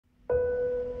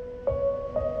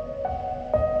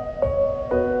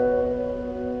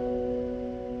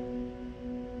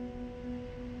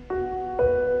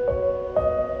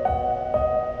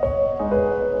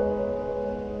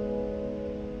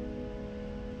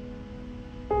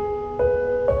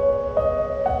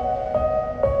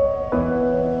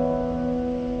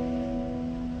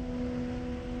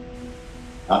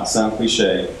Not to sound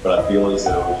cliche, but I feel as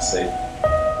though it was safe.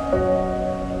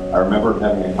 I remember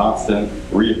having a constant,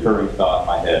 reoccurring thought in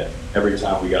my head every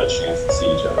time we got a chance to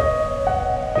see each other.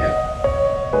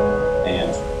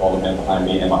 And all the men behind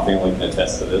me and my family can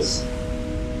attest to this.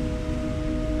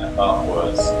 That thought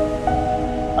was,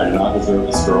 I do not deserve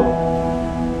this girl.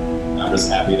 And I'm just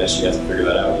happy that she hasn't figured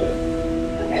that out yet.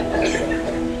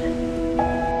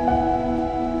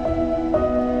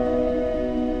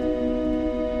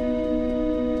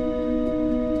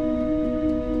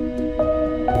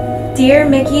 Dear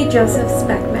Mickey Joseph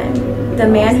Speckman, the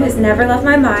man who's never left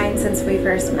my mind since we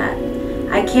first met,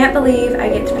 I can't believe I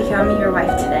get to become your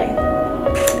wife today.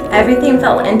 Everything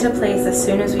fell into place as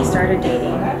soon as we started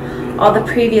dating. All the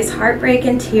previous heartbreak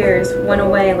and tears went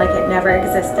away like it never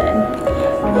existed.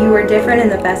 You were different in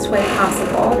the best way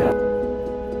possible.